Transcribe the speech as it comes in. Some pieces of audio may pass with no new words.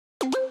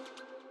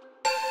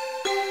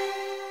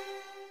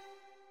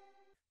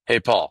Hey,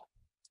 Paul.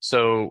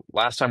 So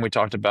last time we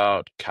talked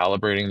about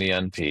calibrating the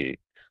NP.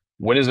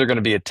 When is there going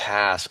to be a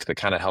task that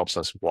kind of helps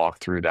us walk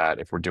through that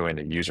if we're doing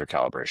the user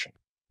calibration?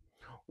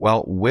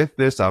 Well, with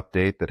this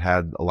update that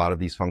had a lot of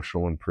these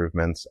functional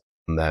improvements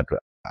that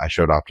I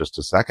showed off just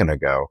a second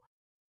ago,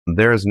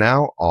 there is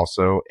now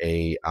also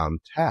a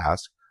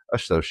task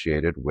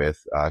associated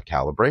with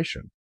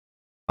calibration.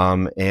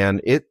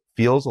 And it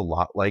feels a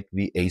lot like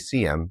the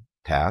ACM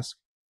task.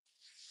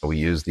 We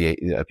use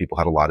people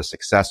had a lot of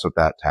success with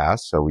that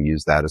task, so we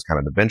use that as kind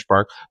of the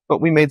benchmark,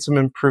 but we made some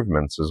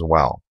improvements as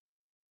well.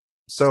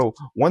 So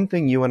one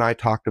thing you and I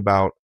talked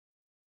about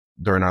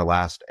during our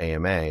last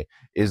AMA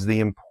is the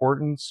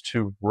importance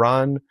to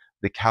run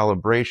the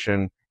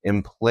calibration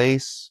in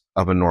place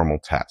of a normal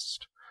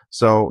test.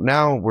 So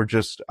now we're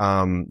just,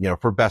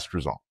 for best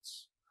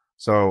results.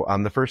 So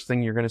the first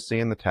thing you're going to see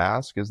in the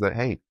task is that,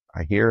 hey,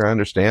 I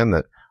understand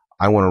that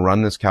I want to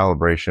run this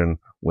calibration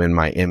when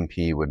my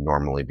MP would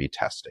normally be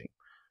testing.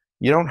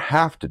 You don't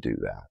have to do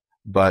that,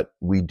 but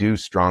we do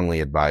strongly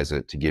advise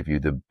it to give you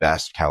the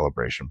best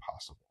calibration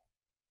possible.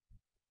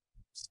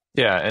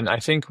 Yeah, and I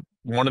think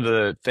one of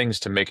the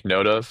things to make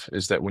note of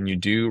is that when you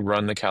do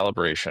run the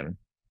calibration,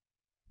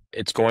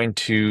 it's going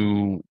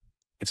to,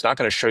 it's not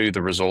going to show you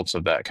the results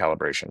of that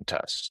calibration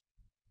test.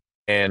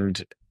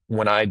 And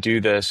when I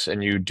do this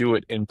and you do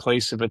it in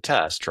place of a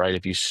test, right?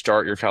 If you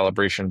start your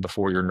calibration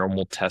before your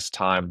normal test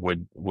time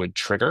would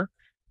trigger,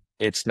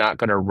 it's not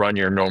going to run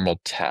your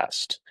normal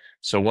test.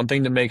 So one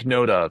thing to make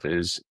note of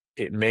is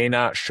it may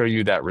not show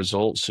you that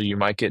result. So you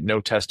might get no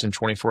test in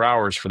 24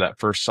 hours for that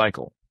first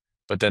cycle.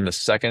 But then the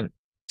second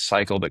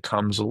cycle that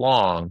comes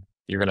along,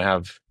 you're going to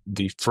have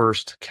the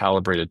first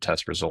calibrated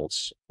test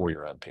results for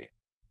your NP.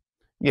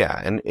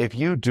 Yeah, and if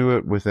you do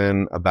it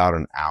within about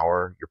an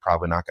hour, you're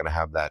probably not going to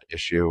have that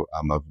issue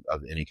of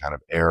any kind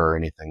of error or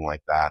anything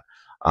like that,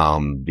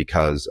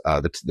 because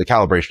the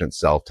calibration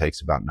itself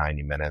takes about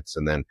 90 minutes,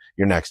 and then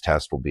your next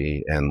test will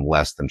be in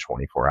less than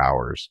 24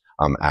 hours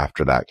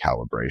after that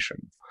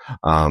calibration.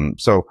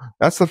 So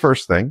that's the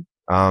first thing.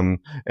 And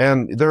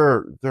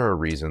there are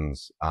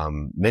reasons,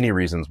 many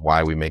reasons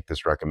why we make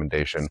this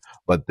recommendation,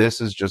 but this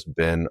has just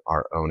been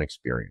our own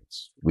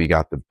experience. We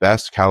got the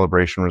best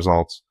calibration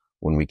results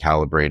when we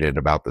calibrated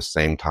about the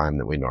same time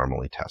that we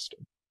normally tested.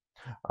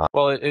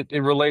 Well, it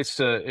relates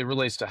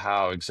to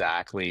how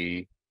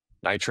exactly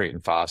nitrate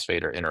and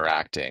phosphate are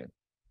interacting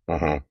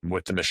Mhm.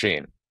 with the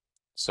machine. Yeah.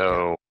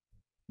 So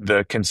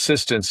the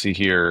consistency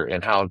here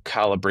and how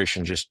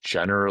calibration just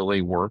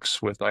generally works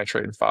with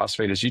nitrate and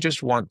phosphate is you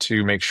just want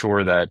to make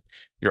sure that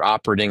you're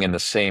operating in the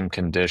same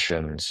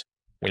conditions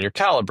when you're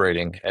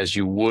calibrating as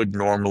you would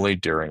normally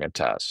during a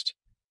test.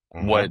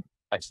 Hmm. What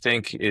I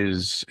think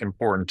is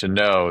important to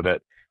know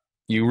that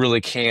you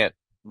really can't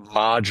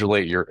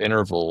modulate your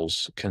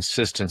intervals.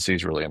 Consistency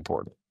is really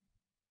important.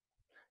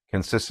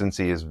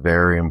 Consistency is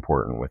very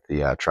important with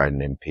the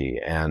Trident NP,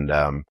 and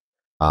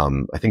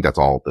I think that's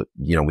all that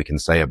we can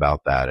say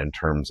about that in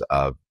terms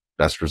of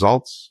best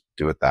results.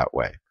 Do it that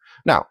way.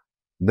 Now,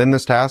 then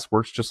this task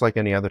works just like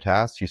any other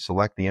task. You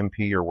select the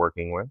MP you're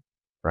working with,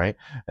 right?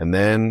 And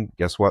then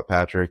guess what,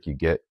 Patrick? You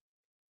get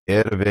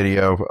a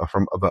video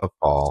from above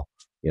Paul.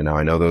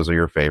 I know those are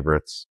your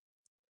favorites,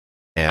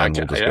 and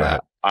Yeah,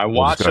 I we'll just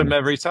watch go them ahead.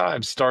 every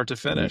time, start to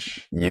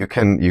finish. You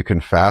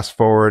can fast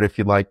forward if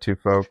you'd like to,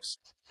 folks.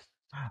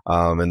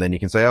 And then you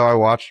can say, oh, I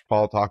watched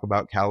Paul talk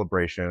about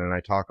calibration and I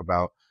talk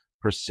about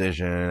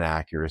precision and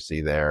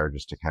accuracy there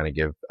just to kind of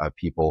give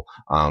people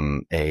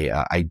a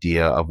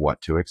idea of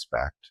what to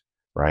expect,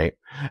 right?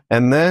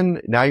 And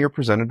then now you're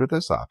presented with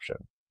this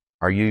option.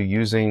 Are you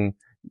using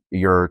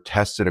your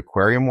tested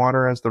aquarium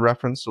water as the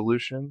reference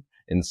solution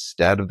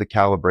instead of the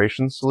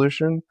calibration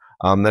solution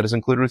that is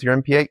included with your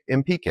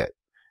MP kit?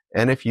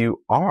 And if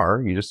you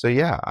are, you just say,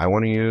 yeah, I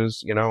want to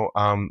use, I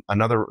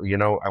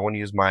want to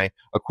use my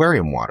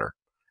aquarium water.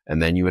 And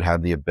then you would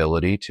have the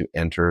ability to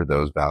enter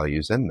those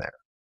values in there.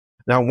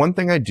 Now, one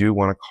thing I do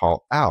want to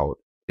call out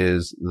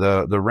is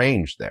the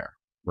range there,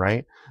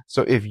 right?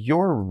 So if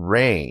your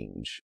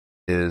range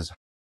is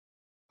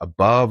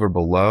above or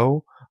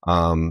below,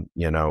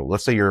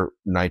 let's say your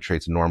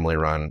nitrates normally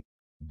run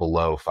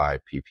below 5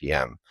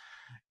 ppm,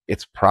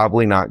 it's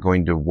probably not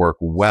going to work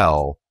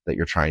well that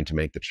you're trying to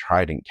make the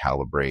Trident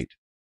calibrate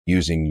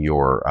using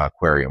your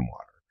aquarium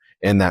water.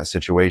 In that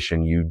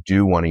situation, you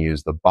do want to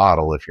use the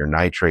bottle if your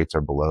nitrates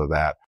are below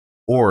that,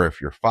 or if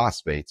your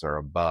phosphates are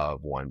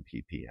above 1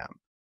 ppm.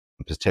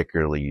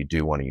 Particularly, you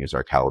do want to use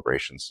our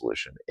calibration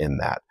solution in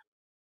that.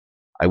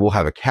 I will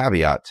have a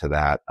caveat to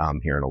that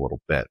here in a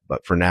little bit,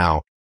 but for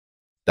now,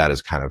 that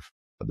is kind of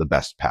the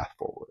best path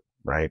forward,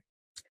 right?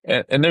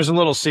 And there's a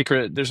little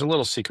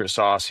secret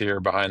sauce here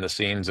behind the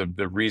scenes of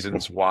the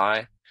reasons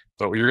why,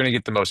 but you're going to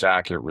get the most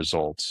accurate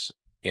results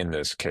in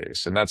this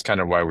case. And that's kind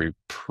of why we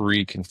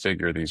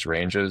pre-configure these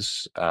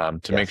ranges to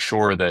make Yes.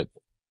 sure that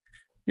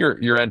your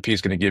NP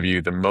is going to give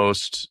you the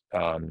most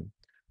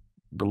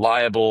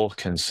reliable,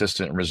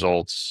 consistent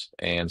results.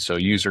 And so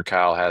user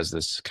cal has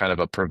this kind of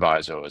a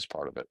proviso as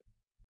part of it.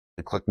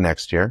 Click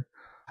next here.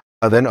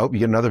 Then you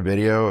get another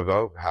video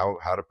of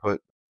how to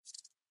put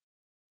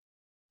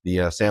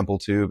the sample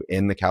tube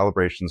in the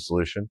calibration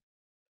solution.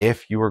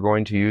 If you are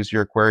going to use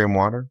your aquarium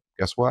water,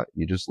 guess what?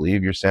 You just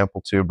leave your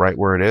sample tube right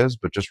where it is,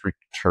 but just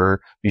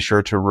be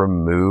sure to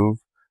remove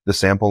the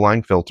sample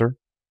line filter.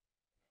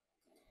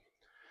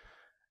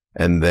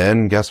 And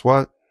then guess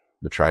what?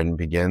 The Trident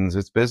begins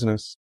its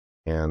business.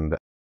 And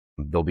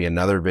there'll be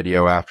another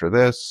video after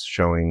this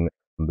showing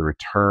the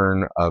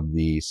return of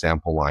the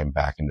sample line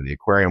back into the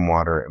aquarium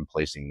water and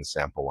placing the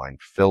sample line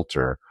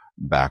filter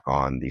back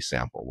on the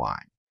sample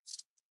line.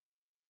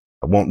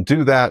 I won't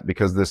do that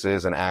because this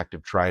is an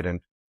active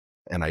Trident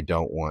and I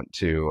don't want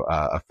to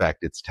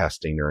affect its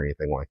testing or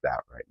anything like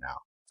that right now.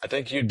 I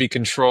think you'd be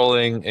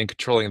controlling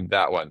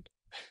that one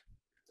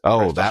Oh,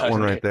 right that behind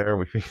one me. right there.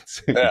 We can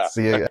Yeah.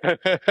 see it.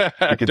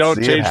 We can Don't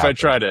see it change my happen.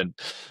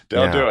 Trident.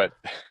 Don't Yeah. do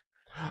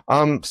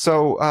it.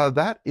 So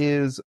that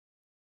is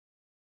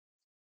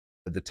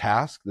the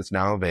task that's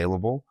now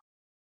available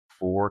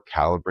for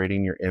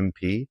calibrating your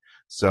MP.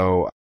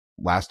 So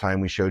last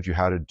time we showed you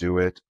how to do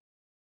it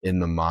in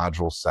the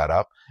module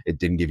setup. It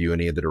didn't give you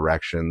any of the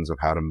directions of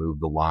how to move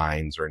the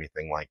lines or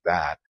anything like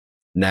that.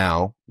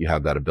 Now you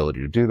have that ability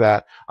to do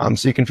that.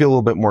 So you can feel a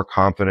little bit more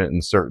confident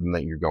and certain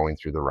that you're going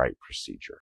through the right procedure.